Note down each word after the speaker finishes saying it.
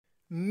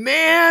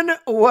Man,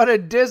 what a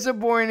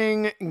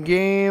disappointing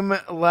game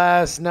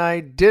last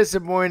night.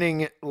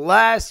 Disappointing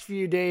last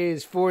few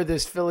days for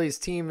this Phillies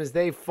team as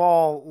they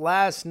fall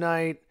last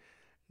night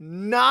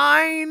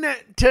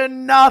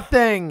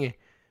 9-0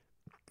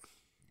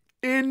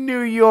 in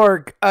New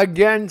York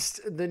against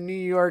the New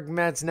York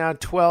Mets. Now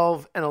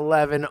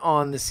 12-11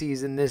 on the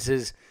season. This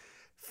is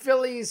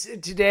Phillies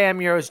Today. I'm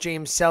your host,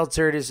 James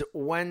Seltzer. It is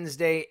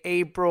Wednesday,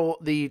 April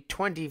the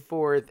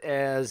 24th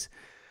as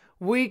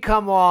we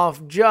come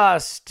off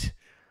just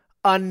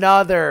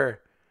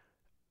another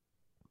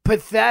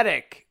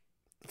pathetic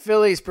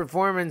Phillies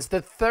performance.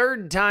 The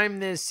third time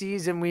this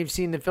season we've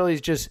seen the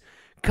Phillies just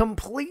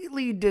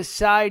completely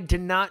decide to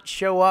not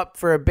show up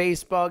for a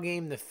baseball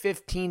game. The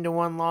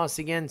 15-1 loss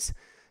against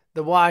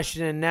the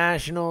Washington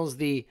Nationals,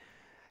 the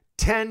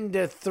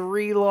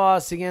 10-3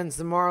 loss against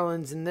the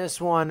Marlins, and this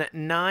one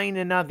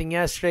 9-0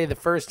 yesterday. The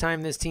first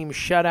time this team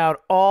shut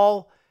out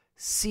all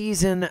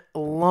season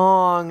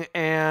long.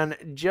 And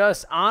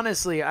just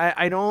honestly,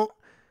 I don't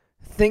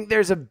think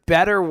there's a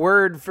better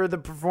word for the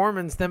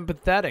performance than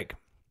pathetic.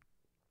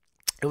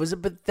 It was a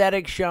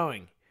pathetic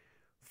showing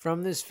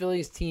from this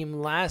Phillies team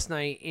last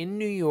night in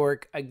New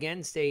York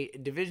against a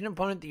division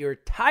opponent that you're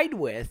tied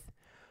with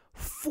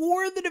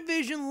for the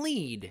division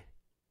lead.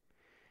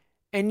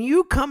 And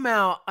you come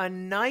out a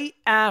night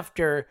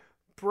after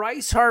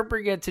Bryce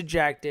Harper gets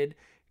ejected.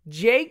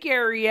 Jake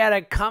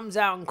Arrieta comes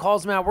out and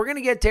calls him out. We're going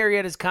to get to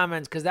Arrieta's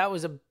comments because that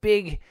was a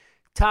big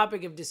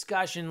topic of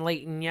discussion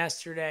late in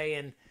yesterday.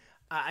 And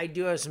I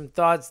do have some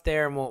thoughts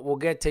there, and we'll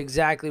get to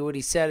exactly what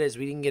he said as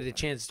we didn't get a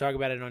chance to talk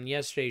about it on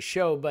yesterday's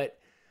show. But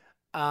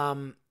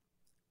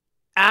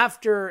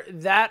after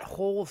that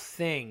whole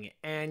thing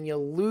and you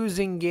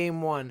losing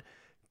game one,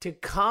 to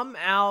come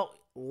out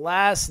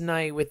last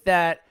night with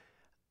that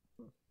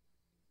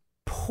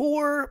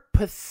poor,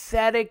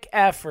 pathetic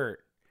effort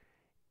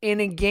in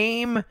a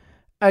game,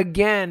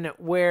 again,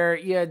 where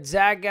you had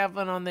Zach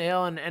Eflin on the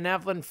hill, and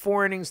Eflin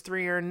 4 innings,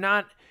 3 earned,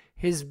 not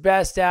his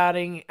best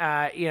outing,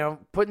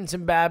 put in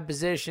some bad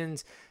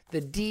positions.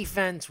 The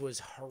defense was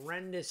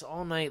horrendous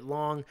all night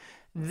long.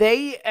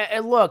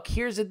 Look,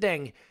 here's the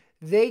thing.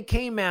 They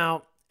came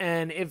out,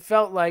 and it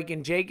felt like,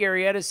 and Jake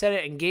Arrieta said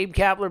it, and Gabe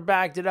Kapler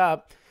backed it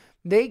up,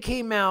 they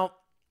came out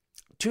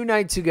 2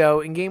 nights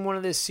ago in game one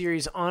of this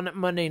series on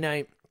Monday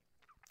night,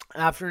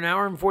 after an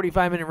hour and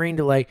 45-minute rain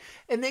delay,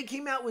 and they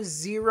came out with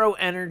zero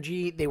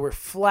energy. They were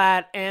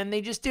flat, and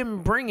they just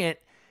didn't bring it.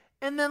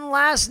 And then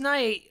last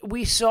night,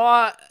 we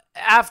saw,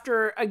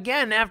 after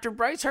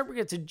Bryce Harper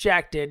gets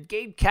ejected,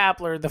 Gabe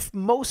Kapler, the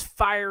most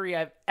fiery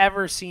I've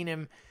ever seen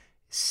him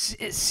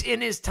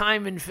in his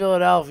time in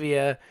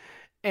Philadelphia,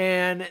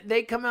 and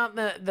they come out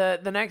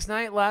the next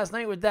night, last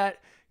night, with that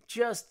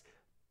just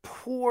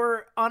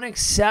poor,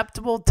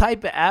 unacceptable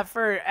type of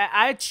effort.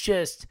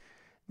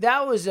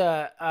 That was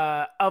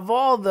of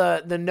all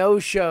the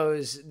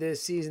no-shows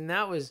this season,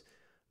 that was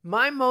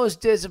my most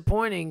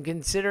disappointing,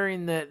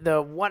 considering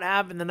the what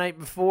happened the night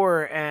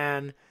before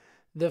and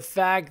the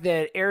fact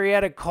that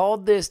Arrieta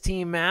called this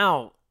team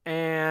out,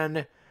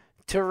 and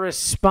to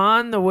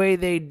respond the way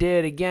they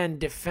did, again,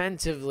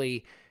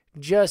 defensively,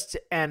 just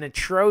an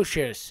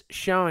atrocious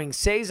showing.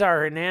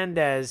 Cesar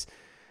Hernandez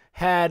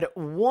had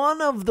one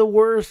of the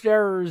worst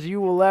errors you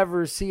will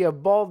ever see, a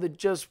ball that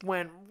just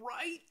went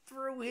right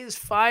through his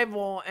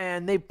 5-hole,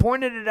 and they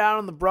pointed it out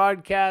on the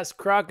broadcast.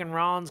 Kruk and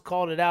Rollins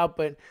called it out,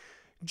 but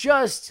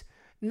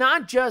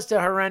not just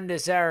a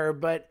horrendous error,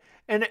 but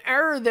an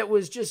error that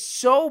was just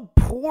so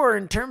poor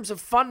in terms of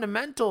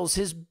fundamentals.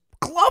 His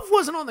glove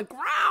wasn't on the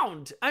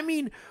ground. I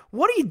mean,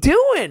 what are you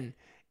doing?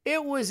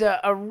 It was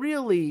a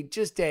really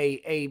just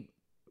a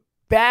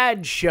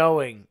bad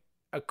showing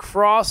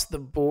across the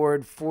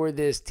board for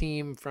this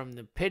team, from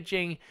the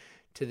pitching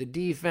to the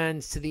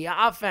defense, to the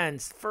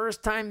offense.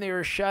 First time they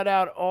were shut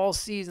out all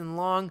season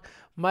long.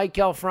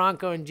 Maikel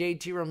Franco and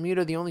JT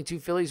Realmuto, the only two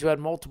Phillies who had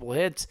multiple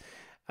hits,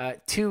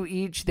 2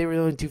 each. They were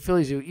the only two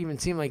Phillies who even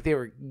seemed like they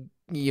were,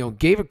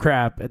 gave a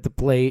crap at the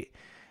plate.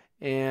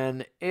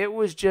 And it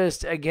was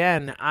just,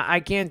 again, I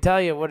can't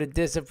tell you what a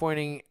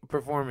disappointing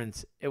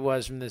performance it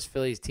was from this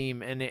Phillies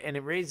team. And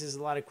it raises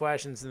a lot of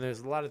questions, and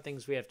there's a lot of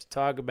things we have to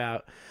talk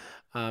about.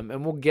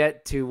 And we'll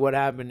get to what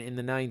happened in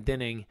the 9th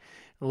inning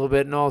a little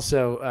bit. And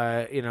also,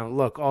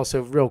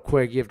 also real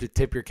quick, you have to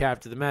tip your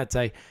cap to the Mets.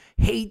 I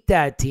hate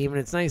that team, and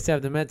it's nice to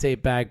have the Mets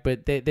 8 back,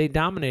 but they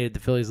dominated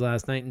the Phillies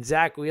last night. And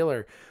Zach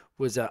Wheeler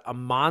was a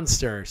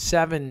monster.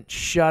 7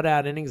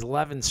 shutout innings,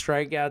 11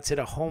 strikeouts, hit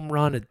a home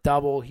run, a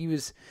double. He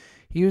was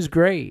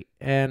great,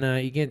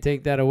 and you can't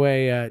take that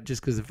away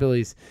just because the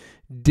Phillies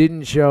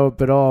didn't show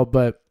up at all.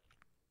 But,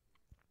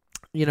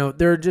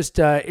 they're just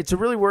it's a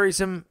really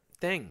worrisome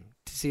thing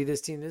to see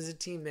this team. This is a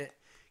team that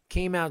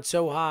came out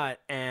so hot,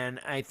 and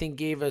I think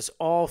gave us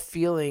all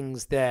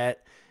feelings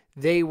that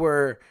they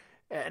were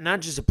not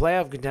just a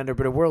playoff contender,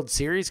 but a World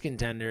Series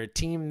contender, a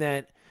team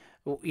that,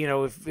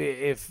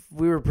 if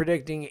we were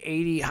predicting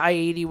high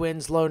 80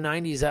 wins, low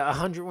 90s, a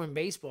 100-win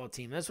baseball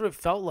team. That's what it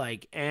felt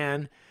like.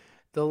 And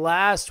the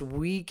last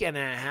week and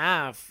a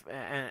half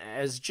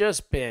has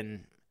just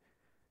been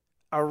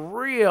a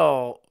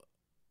real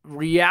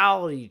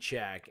reality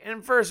check.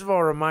 And first of all,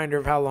 a reminder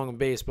of how long a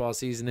baseball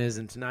season is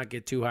and to not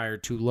get too high or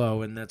too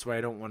low. And that's why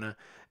I don't want to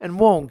and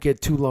won't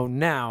get too low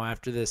now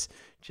after this.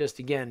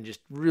 Just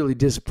really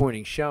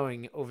disappointing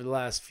showing over the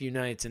last few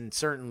nights, and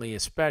certainly,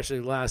 especially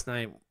last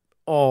night,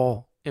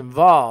 all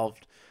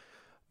involved.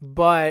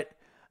 But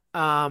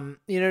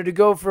to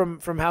go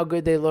from how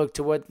good they look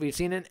to what we've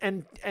seen,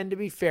 and to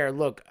be fair,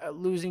 look,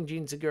 losing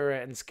Gene Segura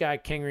and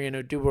Scott Kingery and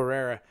Odubel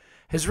Herrera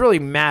has really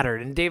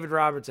mattered, and David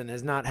Robertson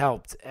has not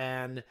helped,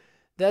 and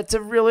that's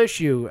a real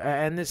issue.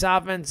 And this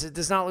offense, it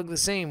does not look the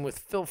same with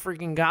Phil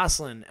freaking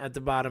Gosselin at the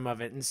bottom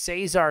of it, and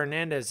Cesar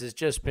Hernandez has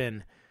just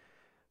been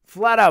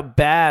flat out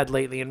bad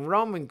lately, and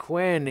Roman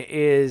Quinn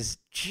is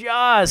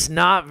just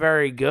not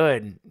very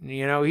good.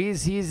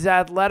 He's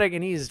athletic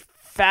and he's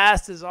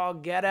fast as all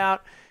get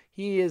out.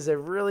 He is a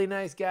really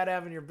nice guy to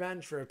have on your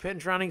bench for a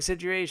pinch running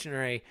situation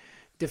or a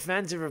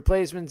defensive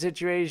replacement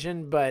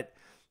situation, but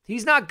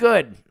he's not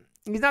good.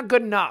 He's not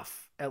good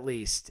enough, at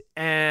least.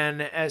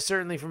 And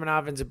certainly from an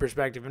offensive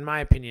perspective, in my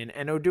opinion,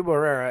 and Odubel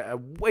Herrera, a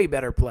way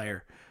better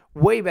player,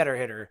 way better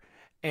hitter.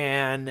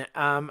 And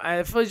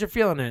the Phillies are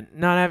feeling it,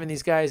 not having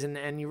these guys.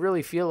 And you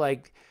really feel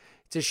like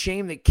it's a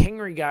shame that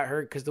Kingery got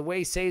hurt because the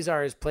way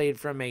Cesar has played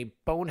from a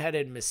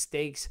boneheaded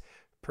mistakes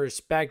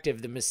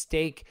perspective, the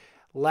mistake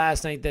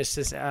last night, that's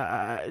just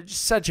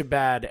such a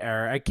bad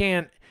error. I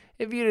can't,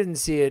 if you didn't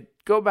see it,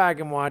 go back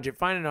and watch it.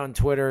 Find it on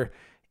Twitter.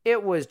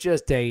 It was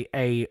just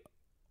a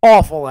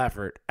awful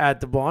effort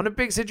at the ball. In a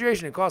big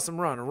situation, it cost them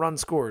a run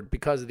scored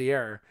because of the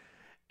error.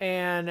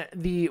 And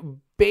the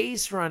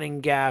base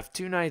running gaffe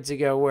 2 nights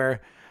ago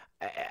where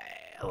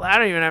I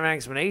don't even have an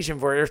explanation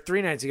for it. Or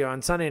 3 nights ago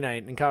on Sunday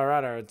night in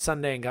Colorado, or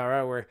Sunday in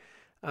Colorado, where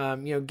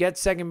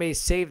gets second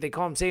base safe. They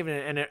call him safe,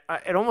 and it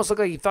almost looked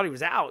like he thought he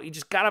was out. He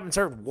just got up and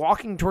started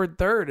walking toward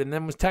third and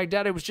then was tagged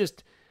out. It was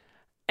just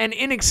an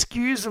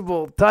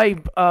inexcusable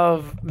type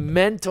of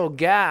mental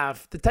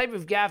gaffe. The type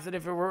of gaffe that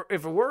if it were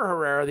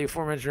Herrera, the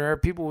aforementioned Herrera,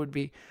 people would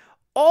be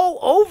all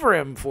over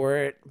him for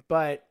it.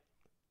 But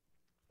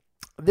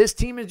this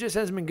team just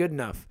hasn't been good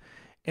enough.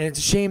 And it's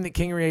a shame that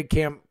Kingery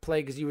can't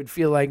play because you would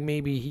feel like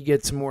maybe he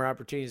gets some more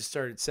opportunities to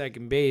start at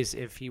second base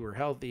if he were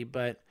healthy.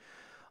 But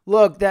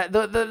look,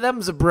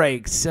 them's the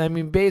breaks. I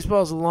mean,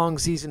 baseball's a long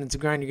season. It's a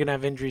grind. You're going to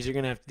have injuries. You're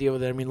going to have to deal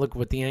with it. I mean, look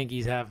what the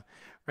Yankees have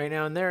right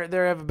now. And they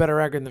have a better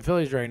record than the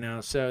Phillies right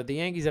now. So the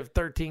Yankees have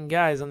 13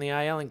 guys on the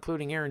IL,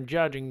 including Aaron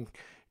Judge and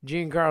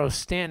Giancarlo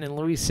Stanton and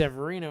Luis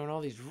Severino and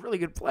all these really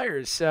good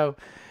players. So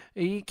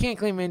you can't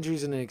claim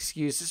injuries as an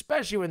excuse,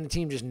 especially when the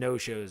team just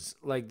no-shows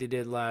like they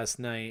did last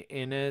night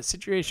in a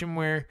situation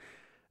where,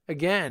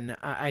 again,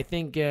 I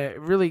think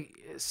really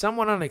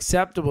somewhat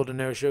unacceptable to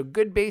no-show.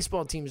 Good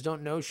baseball teams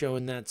don't no-show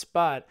in that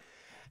spot.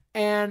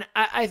 And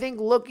I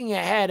think looking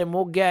ahead, and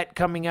we'll get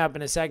coming up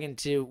in a second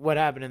to what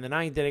happened in the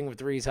 9th inning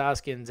with Rhys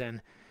Hoskins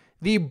and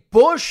the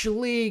Bush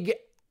League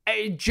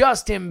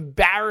just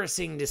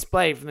embarrassing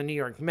display from the New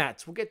York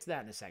Mets. We'll get to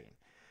that in a second.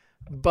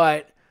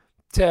 But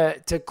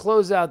to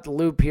close out the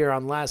loop here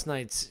on last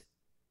night's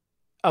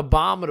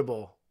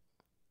abominable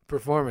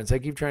performance, I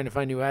keep trying to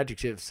find new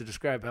adjectives to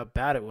describe how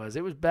bad it was.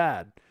 It was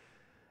bad.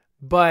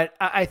 But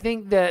I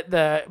think that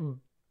the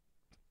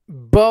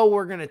bow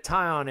we're going to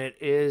tie on it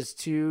is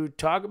to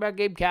talk about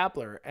Gabe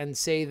Kapler and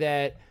say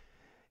that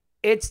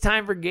it's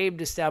time for Gabe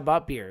to step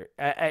up here.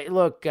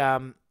 Look,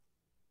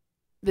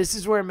 this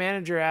is where a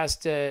manager has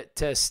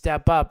to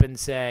step up and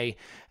say,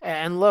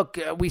 and look,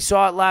 we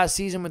saw it last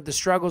season with the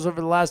struggles over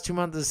the last 2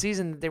 months of the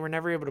season that they were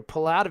never able to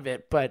pull out of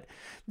it. But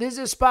this is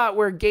a spot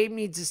where Gabe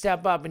needs to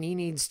step up and he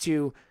needs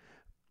to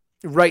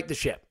right the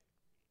ship.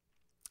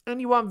 And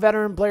you want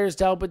veteran players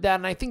to help with that.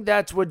 And I think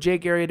that's what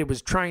Jake Arrieta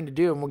was trying to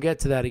do. And we'll get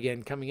to that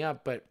again coming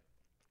up. But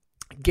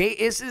Gabe,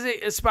 this is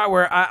a spot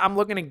where I'm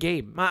looking at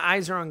Gabe. My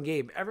eyes are on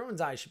Gabe. Everyone's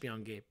eyes should be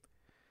on Gabe.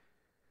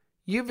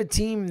 You have a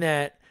team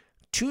that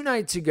 2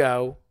 nights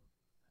ago,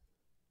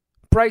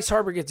 Bryce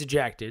Harper gets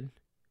ejected,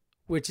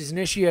 which is an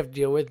issue you have to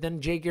deal with. Then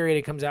Jake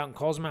Arrieta comes out and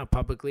calls him out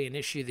publicly, an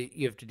issue that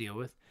you have to deal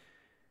with.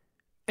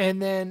 And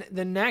then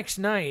the next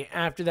night,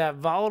 after that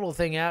volatile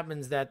thing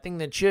happens, that thing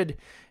that should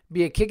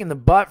be a kick in the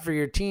butt for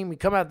your team, you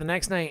come out the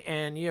next night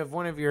and you have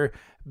one of your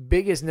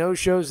biggest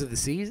no-shows of the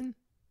season.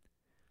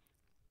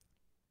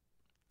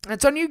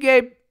 That's on you,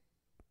 Gabe.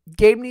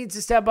 Gabe needs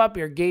to step up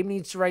here. Gabe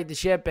needs to right the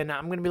ship, and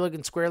I'm going to be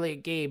looking squarely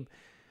at Gabe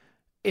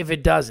if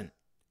it doesn't.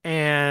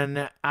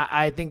 And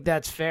I think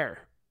that's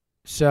fair.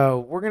 So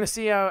we're going to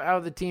see how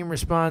the team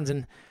responds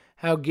and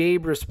how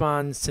Gabe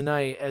responds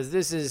tonight, as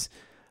this is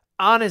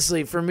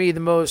honestly, for me, the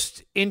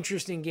most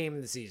interesting game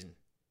of the season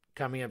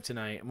coming up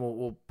tonight. And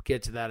we'll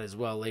get to that as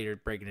well later,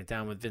 breaking it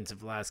down with Vincent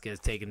Velasquez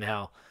taking to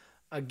hell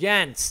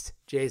against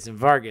Jason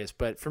Vargas.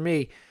 But for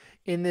me,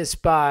 in this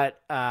spot,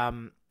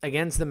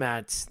 against the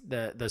Mets,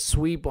 the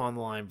sweep on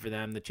the line for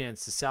them, the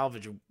chance to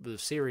salvage the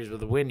series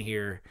with a win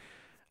here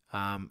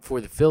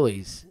for the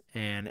Phillies.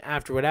 And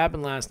after what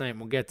happened last night, and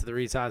we'll get to the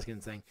Rhys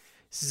Hoskins thing,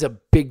 this is a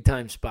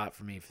big-time spot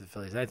for me for the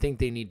Phillies. I think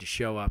they need to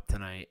show up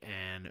tonight.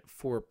 And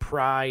for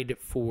pride,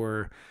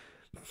 for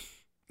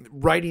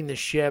righting the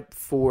ship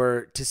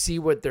to see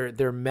what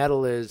their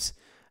mettle is.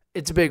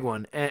 It's a big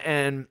one.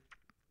 And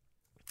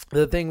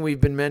the thing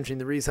we've been mentioning,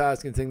 the Rhys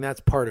Hoskins thing, that's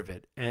part of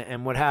it.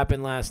 And what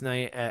happened last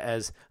night,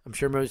 as I'm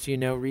sure most of you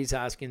know, Rhys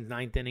Hoskins,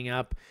 9th inning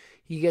up,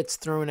 he gets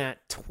thrown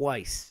at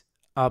twice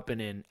up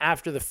and in.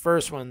 After the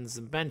first ones,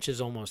 the bench is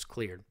almost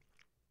cleared.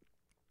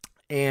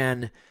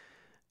 And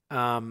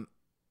the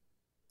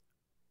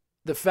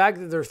fact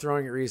that they're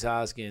throwing at Rhys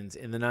Hoskins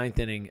in the 9th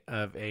inning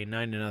of a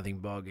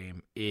 9-0 ball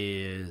game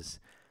is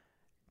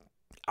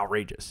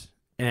outrageous.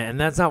 And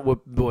that's not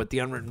what the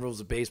unwritten rules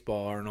of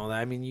baseball are and all that.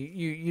 I mean,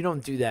 you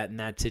don't do that in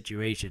that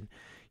situation.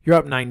 You're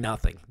up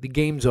 9-0. The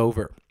game's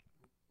over.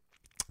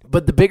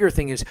 But the bigger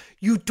thing is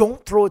you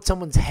don't throw at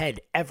someone's head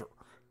ever.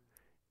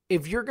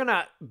 If you're going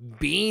to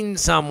bean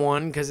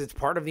someone, because it's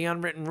part of the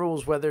unwritten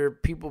rules, whether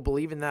people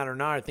believe in that or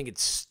not, I think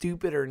it's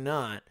stupid or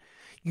not,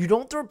 you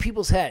don't throw at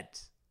people's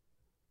heads.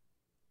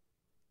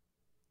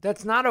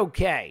 That's not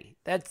okay.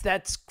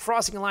 That's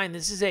crossing a line.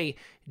 This is a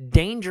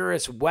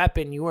dangerous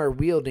weapon you are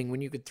wielding when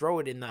you could throw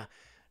it in the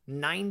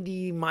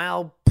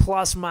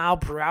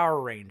 90-mile-per-hour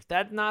range.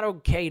 That's not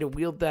okay to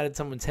wield that at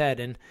someone's head.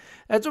 And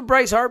that's what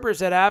Bryce Harper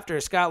said after.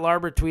 Scott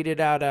Larber tweeted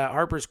out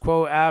Harper's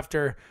quote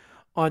after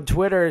on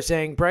Twitter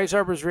saying, Bryce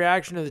Harper's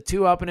reaction to the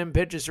 2 up-and-in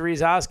pitches to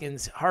Rhys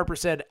Hoskins. Harper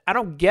said, I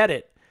don't get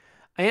it.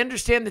 I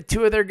understand the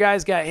 2 of their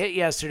guys got hit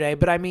yesterday,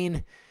 but I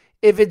mean,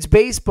 if it's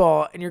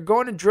baseball and you're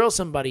going to drill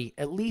somebody,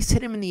 at least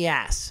hit him in the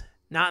ass,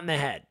 not in the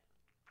head.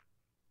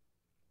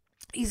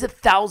 He's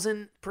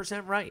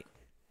 1,000% right.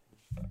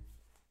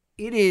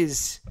 It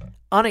is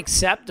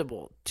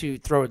unacceptable to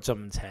throw at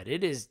someone's head.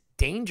 It is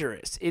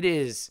dangerous. It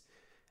is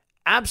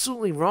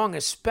absolutely wrong,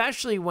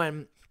 especially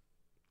when,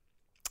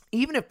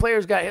 even if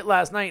players got hit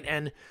last night,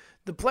 and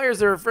the players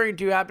they're referring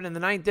to happened in the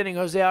 9th inning,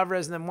 Jose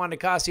Alvarez and then Juan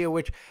Nicasio,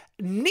 which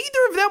neither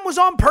of them was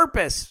on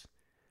purpose.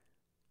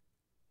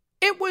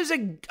 It was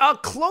a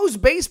close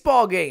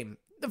baseball game.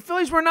 The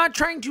Phillies were not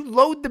trying to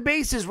load the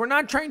bases. We're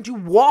not trying to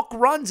walk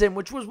runs in,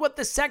 which was what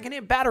the second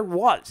hit batter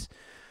was.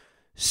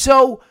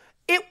 So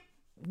it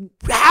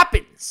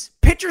happens.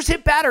 Pitchers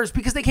hit batters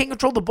because they can't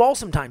control the ball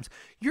sometimes.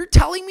 You're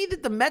telling me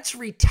that the Mets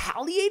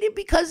retaliated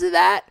because of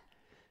that?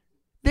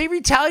 They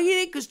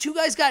retaliated because 2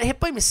 guys got hit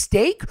by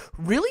mistake?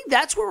 Really?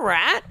 That's where we're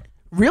at?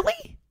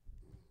 Really?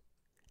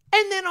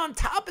 And then on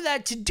top of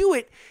that, to do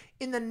it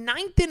in the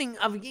 9th inning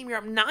of a game, you're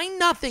up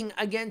 9-0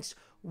 against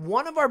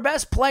one of our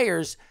best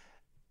players.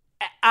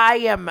 I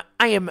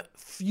am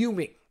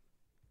fuming.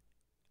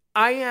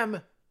 I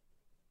am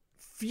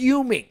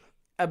fuming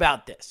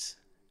about this.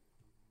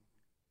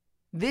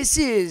 This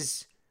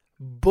is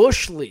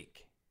Bush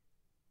League.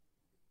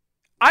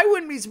 I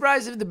wouldn't be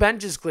surprised if the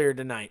bench is cleared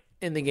tonight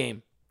in the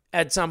game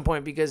at some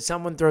point because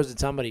someone throws at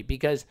somebody,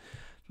 because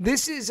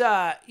this is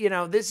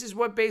this is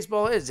what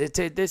baseball is.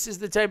 This is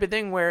the type of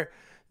thing where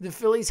the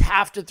Phillies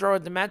have to throw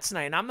at the Mets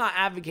tonight. And I'm not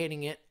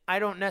advocating it. I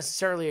don't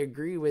necessarily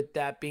agree with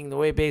that being the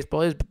way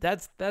baseball is, but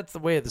that's the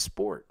way of the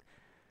sport.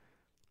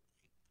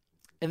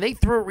 And they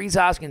threw Rhys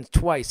Hoskins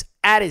twice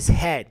at his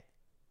head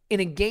in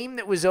a game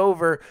that was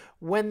over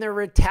when they're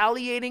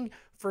retaliating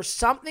for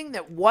something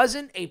that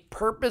wasn't a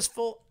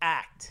purposeful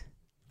act.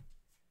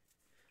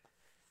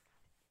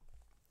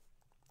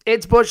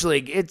 It's Bush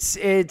League.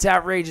 It's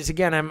outrageous.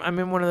 Again, I'm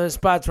in one of those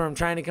spots where I'm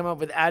trying to come up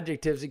with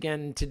adjectives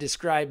again to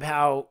describe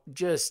how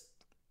just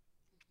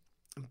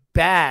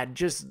bad,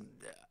 just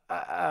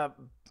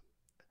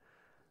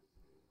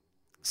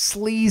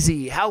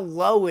sleazy, how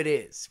low it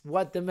is,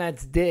 what the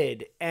Mets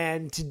did,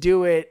 and to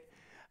do it,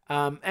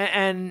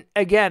 and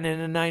again, in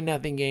a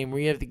 9-0 game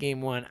where you have the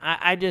game won.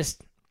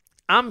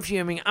 I'm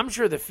fuming. I'm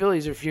sure the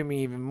Phillies are fuming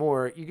even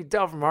more. You could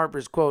tell from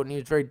Harper's quote, and he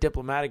was very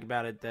diplomatic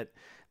about it, that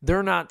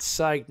they're not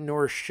psyched,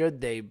 nor should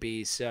they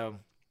be. So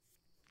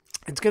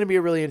it's going to be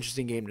a really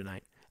interesting game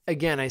tonight.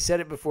 Again, I said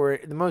it before,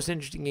 the most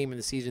interesting game of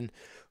the season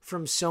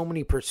from so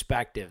many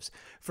perspectives.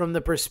 From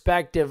the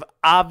perspective,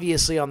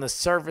 obviously, on the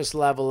surface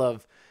level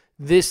of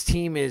this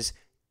team is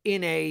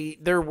in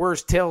their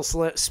worst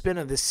tailspin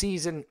of the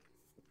season.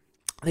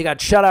 They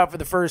got shut out for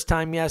the first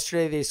time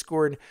yesterday. They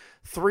scored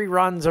 3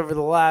 runs over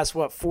the last,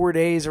 4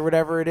 days or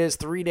whatever it is,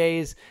 3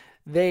 days.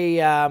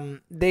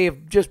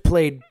 They've just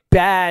played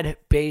bad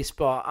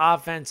baseball,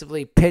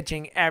 offensively,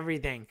 pitching,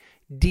 everything,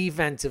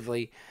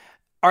 defensively.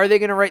 Are they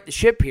going to right the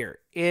ship here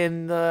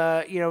in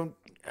the,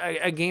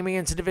 a game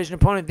against a division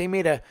opponent? They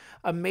made a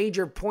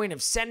major point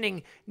of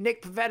sending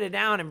Nick Pivetta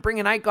down and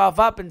bringing Eichhoff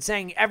up and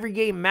saying every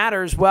game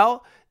matters.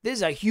 Well, this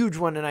is a huge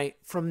one tonight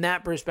from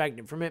that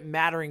perspective, from it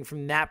mattering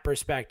from that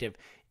perspective.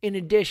 In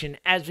addition,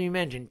 as we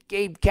mentioned,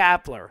 Gabe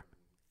Kapler,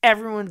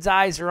 everyone's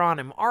eyes are on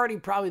him. Already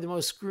probably the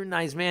most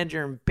scrutinized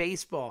manager in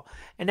baseball.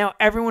 And now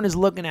everyone is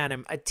looking at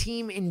him. A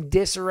team in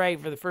disarray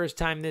for the first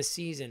time this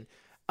season.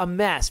 A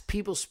mess.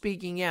 People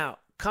speaking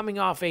out. Coming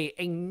off a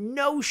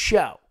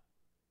no-show.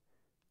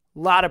 A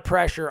lot of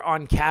pressure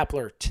on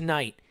Kapler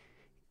tonight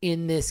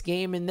in this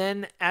game. And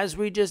then, as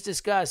we just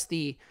discussed,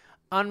 the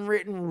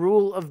unwritten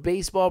rule of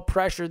baseball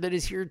pressure that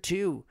is here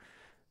too.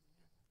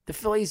 The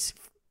Phillies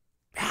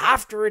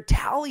have to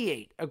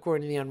retaliate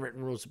according to the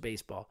unwritten rules of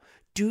baseball.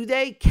 Do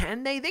they?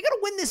 Can they? They got to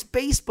win this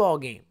baseball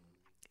game.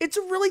 It's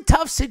a really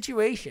tough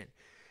situation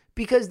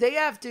because they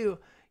have to,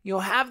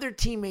 have their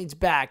teammates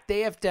back.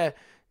 They have to,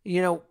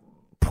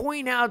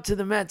 point out to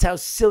the Mets how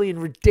silly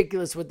and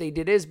ridiculous what they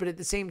did is, but at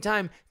the same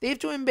time, they have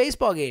to win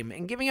baseball game,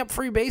 and giving up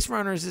free base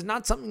runners is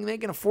not something they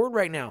can afford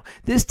right now.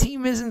 This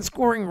team isn't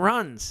scoring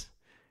runs.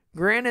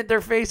 Granted, they're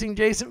facing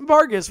Jason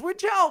Vargas,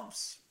 which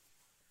helps,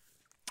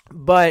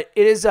 but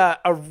it is a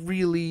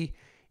really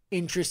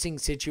interesting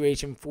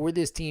situation for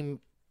this team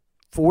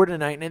for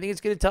tonight, and I think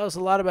it's going to tell us a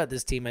lot about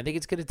this team. I think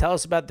it's going to tell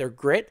us about their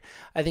grit.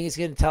 I think it's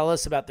going to tell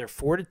us about their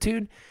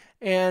fortitude,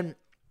 and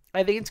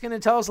I think it's going to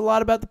tell us a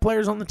lot about the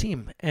players on the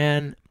team,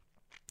 and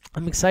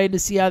I'm excited to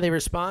see how they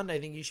respond. I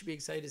think you should be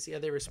excited to see how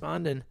they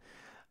respond, and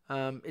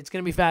it's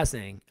going to be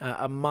fascinating.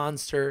 A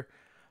monster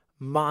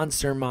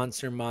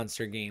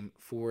game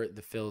for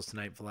the Phils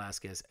tonight.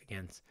 Velasquez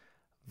against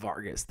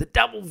Vargas, the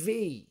double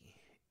V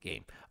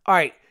game. All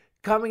right,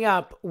 coming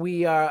up,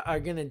 we are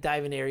going to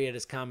dive into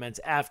Arrieta's comments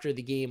after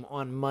the game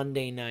on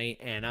Monday night,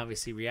 and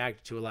obviously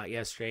reacted to a lot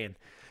yesterday, and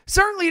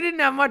certainly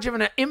didn't have much of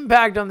an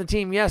impact on the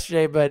team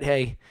yesterday, but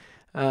hey,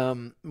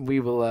 we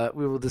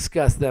will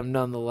discuss them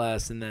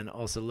nonetheless, and then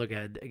also look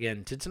ahead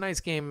again to tonight's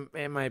game,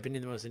 in my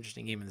opinion, the most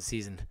interesting game of the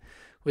season,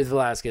 with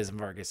Velasquez and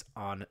Vargas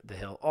on the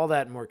hill. All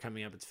that and more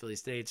coming up. It's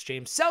Phillies Today. It's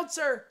James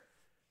Seltzer.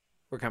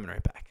 We're coming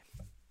right back.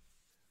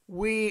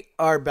 We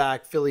are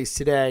back. Phillies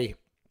Today.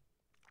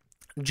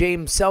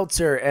 James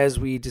Seltzer, as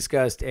we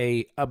discussed,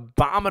 a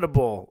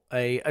abominable,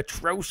 a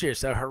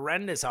atrocious, a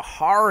horrendous, a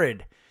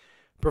horrid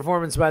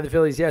performance by the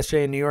Phillies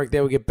yesterday in New York. They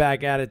will get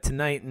back at it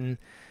tonight, and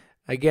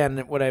again,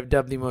 what I've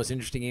dubbed the most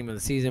interesting game of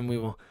the season. We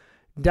will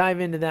dive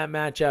into that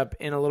matchup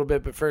in a little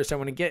bit, but first I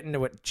want to get into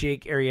what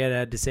Jake Arrieta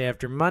had to say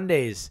after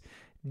Monday's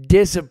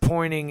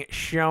disappointing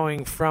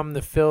showing from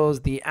the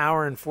Phils. The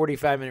hour and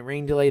 45-minute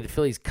rain delay, the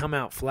Phillies come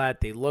out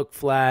flat. They look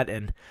flat,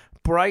 and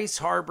Bryce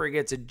Harper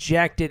gets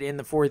ejected in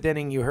the fourth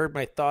inning. You heard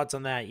my thoughts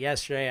on that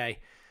yesterday. I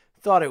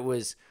thought it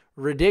was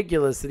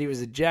ridiculous that he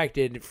was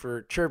ejected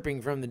for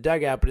chirping from the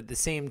dugout, but at the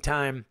same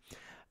time,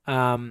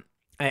 I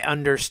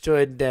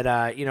understood that,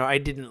 I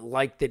didn't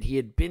like that he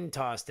had been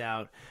tossed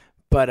out,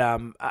 but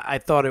I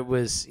thought it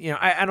was,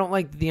 I don't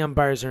like that the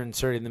umpires are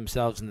inserting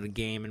themselves into the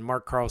game, and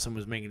Mark Carlson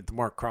was making it the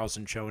Mark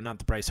Carlson show and not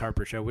the Bryce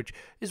Harper show, which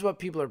is what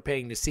people are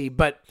paying to see.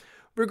 But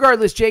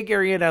regardless, Jake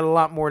Arrieta had a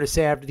lot more to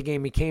say after the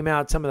game. He came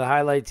out, some of the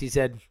highlights, he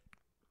said,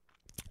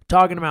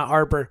 talking about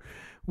Harper,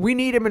 we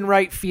need him in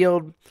right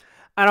field.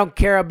 I don't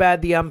care how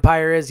bad the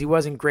umpire is. He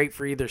wasn't great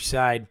for either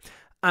side.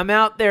 I'm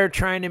out there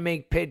trying to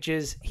make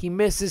pitches. He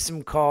misses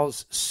some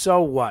calls.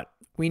 So what?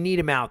 We need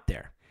him out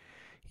there.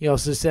 He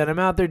also said, I'm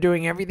out there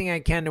doing everything I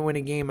can to win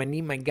a game. I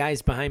need my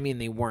guys behind me, and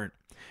they weren't.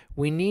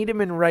 We need him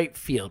in right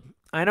field.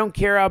 I don't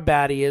care how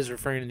bad he is,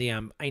 referring to the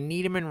ump. I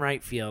need him in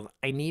right field.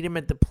 I need him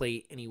at the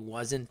plate, and he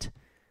wasn't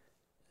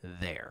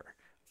there.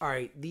 All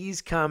right,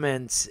 these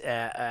comments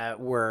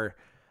were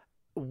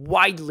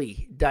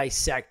widely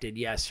dissected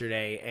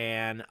yesterday,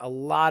 and a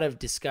lot of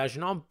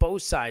discussion on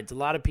both sides. A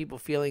lot of people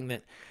feeling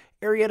that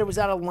Arrieta was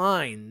out of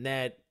line,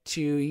 that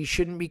he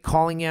shouldn't be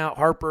calling out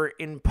Harper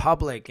in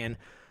public, and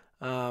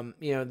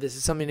this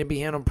is something to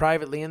be handled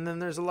privately. And then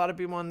there's a lot of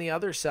people on the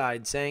other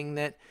side saying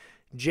that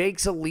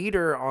Jake's a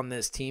leader on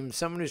this team,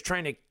 someone who's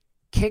trying to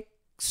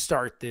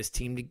kickstart this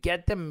team, to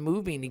get them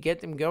moving, to get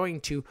them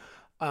going, to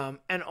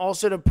and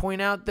also to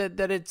point out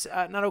that it's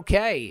not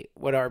okay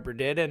what Harper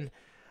did. And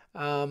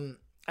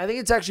I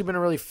think it's actually been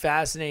a really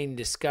fascinating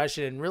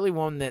discussion, and really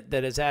one that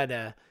has had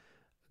a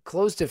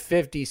close to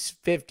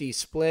 50-50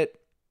 split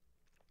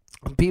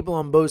of people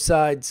on both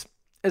sides.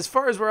 As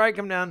far as where I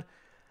come down,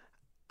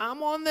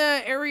 I'm on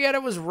the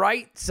Arrieta was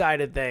right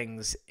side of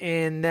things,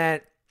 in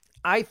that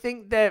I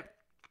think that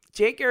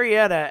Jake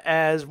Arrieta,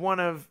 as one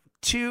of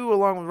two,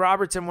 along with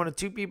Robertson, one of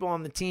two people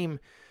on the team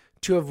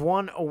to have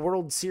won a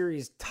World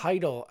Series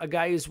title, a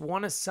guy who's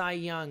won a Cy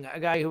Young, a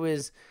guy who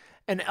is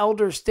an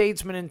elder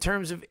statesman in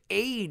terms of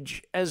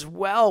age as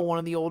well, one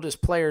of the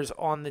oldest players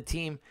on the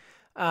team,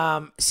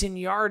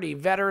 seniority,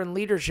 veteran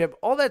leadership,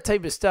 all that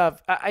type of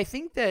stuff. I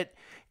think that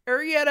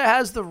Arrieta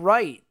has the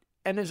right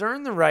and has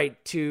earned the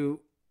right to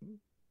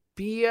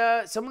be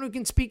someone who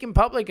can speak in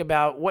public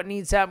about what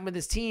needs to happen with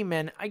his team.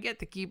 And I get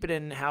to keep it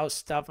in-house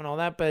stuff and all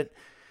that, but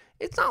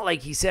it's not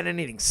like he said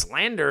anything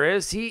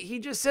slanderous. He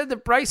just said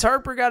that Bryce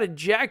Harper got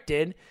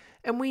ejected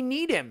and we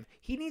need him.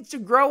 He needs to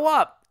grow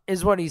up,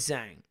 is what he's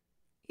saying.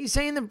 He's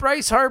saying that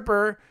Bryce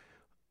Harper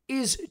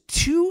is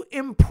too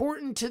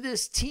important to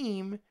this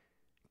team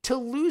to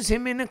lose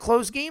him in a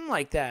close game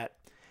like that.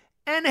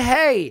 And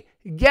hey,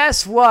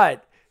 guess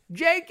what?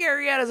 Jake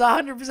Arrieta is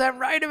 100%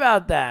 right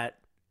about that.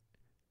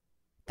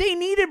 They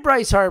needed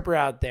Bryce Harper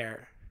out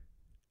there.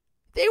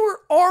 They were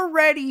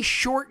already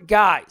short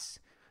guys.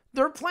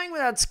 They're playing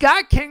without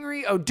Scott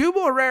Kingery,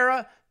 Odubel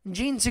Herrera, and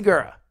Gene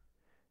Segura.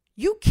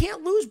 You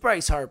can't lose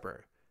Bryce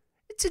Harper.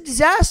 It's a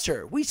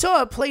disaster. We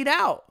saw it played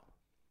out.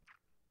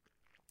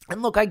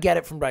 And look, I get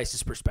it from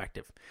Bryce's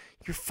perspective.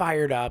 You're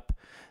fired up.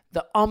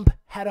 The ump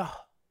had a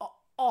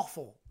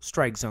awful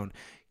strike zone.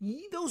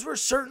 Those were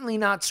certainly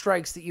not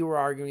strikes that you were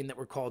arguing that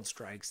were called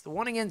strikes. The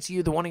one against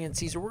you, the one against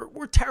Caesar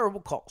were terrible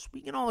calls.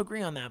 We can all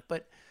agree on that.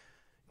 But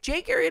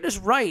Jake Arrieta's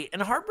right,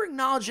 and Harper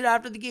acknowledged it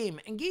after the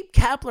game, and Gabe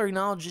Kapler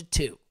acknowledged it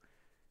too.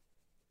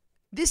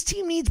 This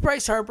team needs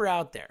Bryce Harper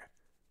out there.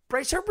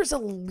 Bryce Harper's a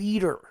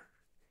leader.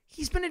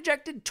 He's been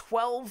ejected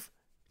 12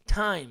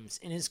 times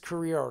in his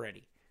career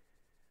already.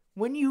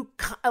 When you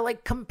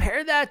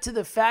compare that to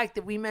the fact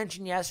that we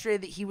mentioned yesterday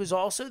that he was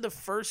also the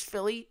first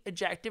Philly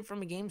ejected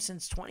from a game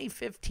since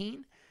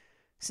 2015,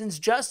 since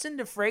Justin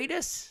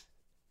DeFreitas,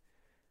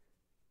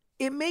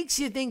 it makes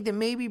you think that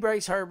maybe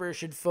Bryce Harper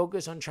should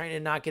focus on trying to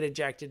not get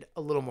ejected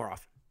a little more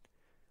often.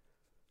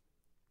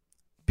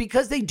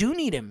 Because they do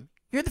need him.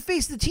 You're the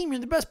face of the team.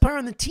 You're the best player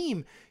on the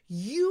team.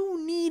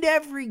 You need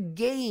every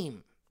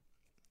game.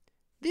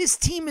 This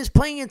team is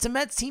playing against a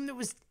Mets team that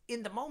was,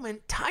 in the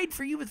moment, tied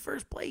for you with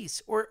first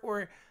place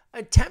or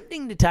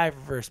attempting to tie for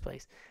first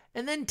place.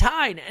 And then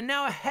tied and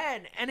now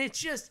ahead. And it's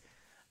just,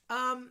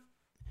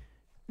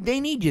 they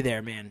need you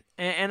there, man.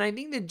 And I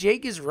think that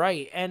Jake is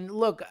right. And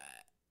look,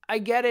 I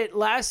get it.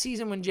 Last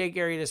season when Jake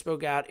Arrieta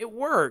spoke out, it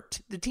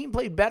worked. The team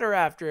played better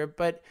after it.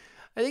 But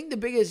I think the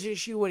biggest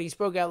issue when he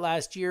spoke out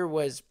last year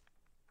was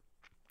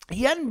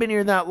he hadn't been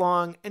here that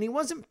long and he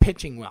wasn't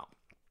pitching well.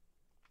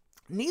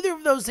 Neither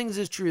of those things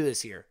is true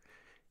this year.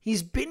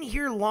 He's been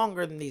here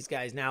longer than these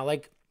guys now.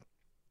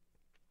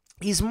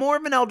 He's more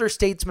of an elder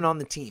statesman on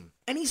the team.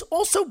 And he's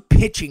also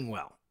pitching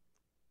well,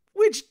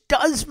 which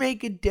does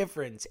make a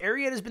difference.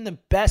 Arrieta's been the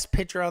best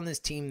pitcher on this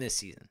team this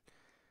season,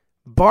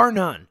 bar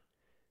none.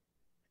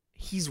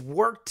 He's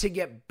worked to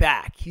get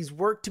back. He's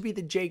worked to be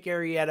the Jake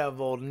Arrieta of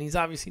old, and he's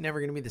obviously never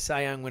going to be the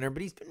Cy Young winner,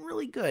 but he's been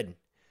really good.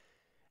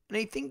 And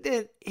I think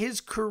that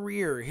his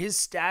career, his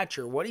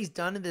stature, what he's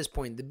done at this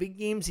point, the big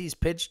games he's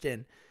pitched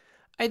in,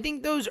 I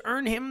think those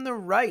earn him the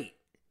right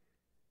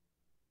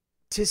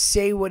to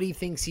say what he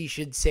thinks he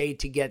should say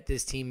to get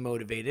this team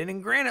motivated.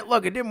 And granted,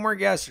 look, it didn't work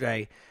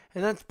yesterday.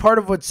 And that's part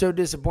of what's so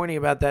disappointing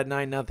about that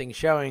 9-0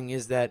 showing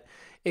is that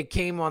it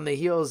came on the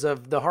heels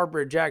of the Harper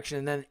ejection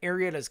and then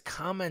Arrieta's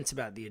comments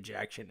about the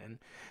ejection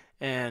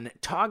and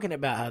talking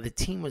about how the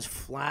team was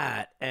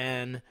flat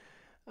and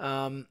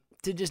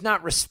to just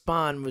not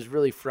respond was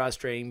really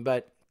frustrating.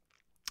 But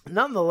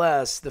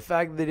nonetheless, the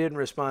fact that they didn't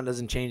respond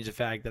doesn't change the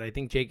fact that I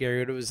think Jake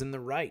Arrieta was in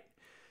the right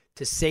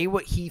to say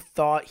what he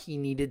thought he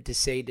needed to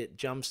say to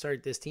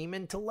jumpstart this team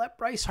and to let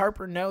Bryce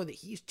Harper know that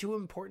he's too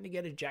important to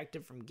get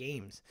ejected from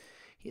games.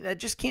 That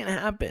just can't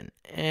happen.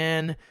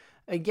 And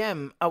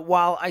again,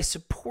 while I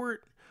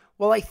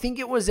think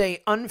it was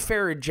a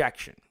unfair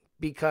ejection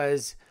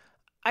because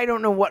I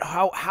don't know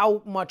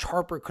how much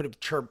Harper could have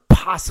chirped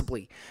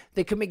possibly.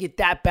 They could make it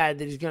that bad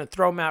that he's going to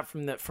throw him out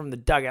from the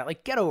dugout.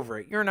 Like, get over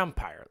it. You're an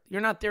umpire.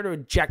 You're not there to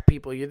eject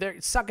people. You're there.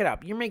 Suck it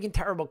up. You're making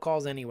terrible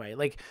calls anyway.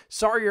 Like,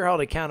 sorry you're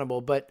held accountable,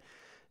 but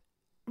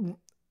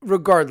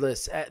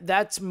regardless,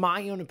 that's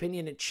my own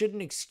opinion. It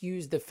shouldn't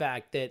excuse the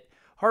fact that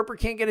Harper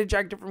can't get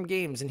ejected from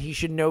games, and he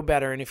should know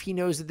better. And if he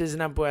knows that there's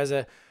an umpire who has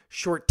a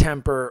short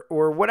temper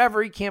or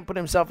whatever, he can't put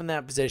himself in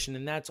that position,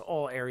 and that's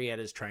all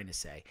Arrieta's trying to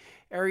say.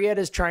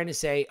 Arrieta's trying to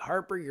say,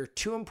 Harper, you're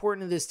too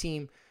important to this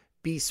team.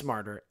 Be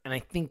smarter, and I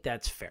think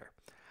that's fair.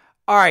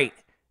 All right,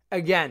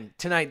 again,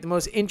 tonight, the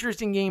most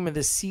interesting game of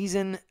the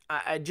season,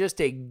 just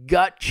a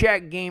gut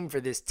check game for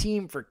this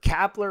team, for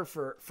Kapler,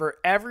 for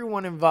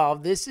everyone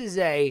involved. This is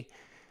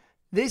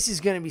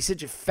going to be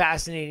such a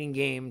fascinating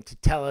game to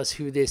tell us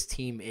who this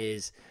team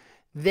is.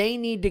 They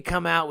need to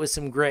come out with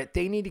some grit.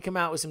 They need to come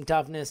out with some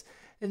toughness.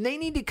 And they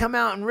need to come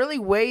out and really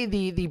weigh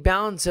the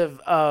balance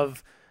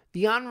of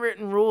the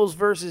unwritten rules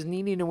versus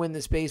needing to win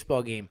this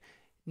baseball game.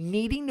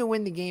 Needing to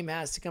win the game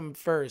has to come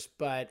first,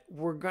 but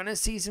we're going to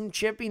see some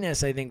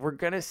chippiness, I think. We're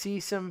going to see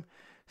some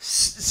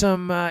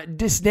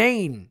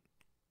disdain.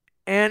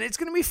 And it's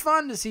going to be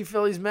fun to see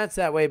Phillies Mets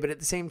that way, but at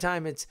the same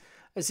time, it's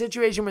a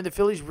situation where the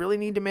Phillies really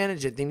need to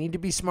manage it. They need to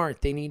be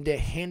smart. They need to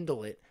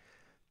handle it.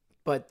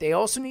 But they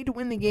also need to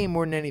win the game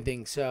more than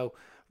anything. So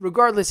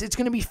regardless, it's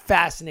going to be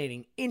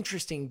fascinating,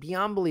 interesting,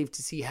 beyond belief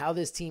to see how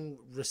this team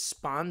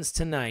responds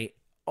tonight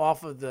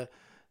off of the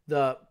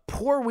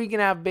poor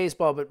weekend of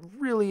baseball, but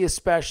really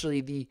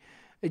especially the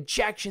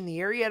ejection, the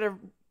Arrieta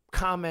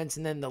comments,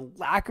 and then the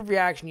lack of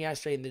reaction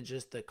yesterday and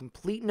just the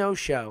complete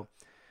no-show.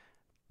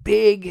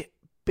 Big,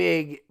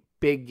 big,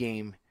 big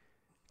game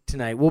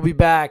tonight. We'll be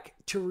back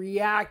to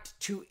react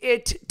to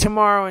it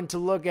tomorrow and to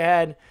look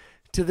ahead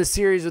to the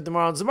series with the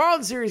Marlins. The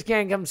Marlins series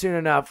can't come soon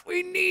enough.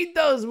 We need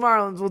those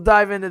Marlins. We'll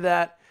dive into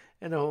that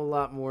and a whole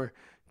lot more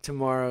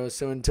tomorrow.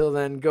 So until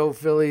then, go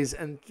Phillies.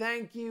 And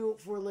thank you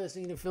for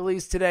listening to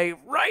Phillies Today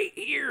right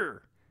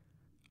here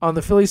on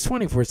the Phillies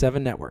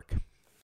 24/7 Network.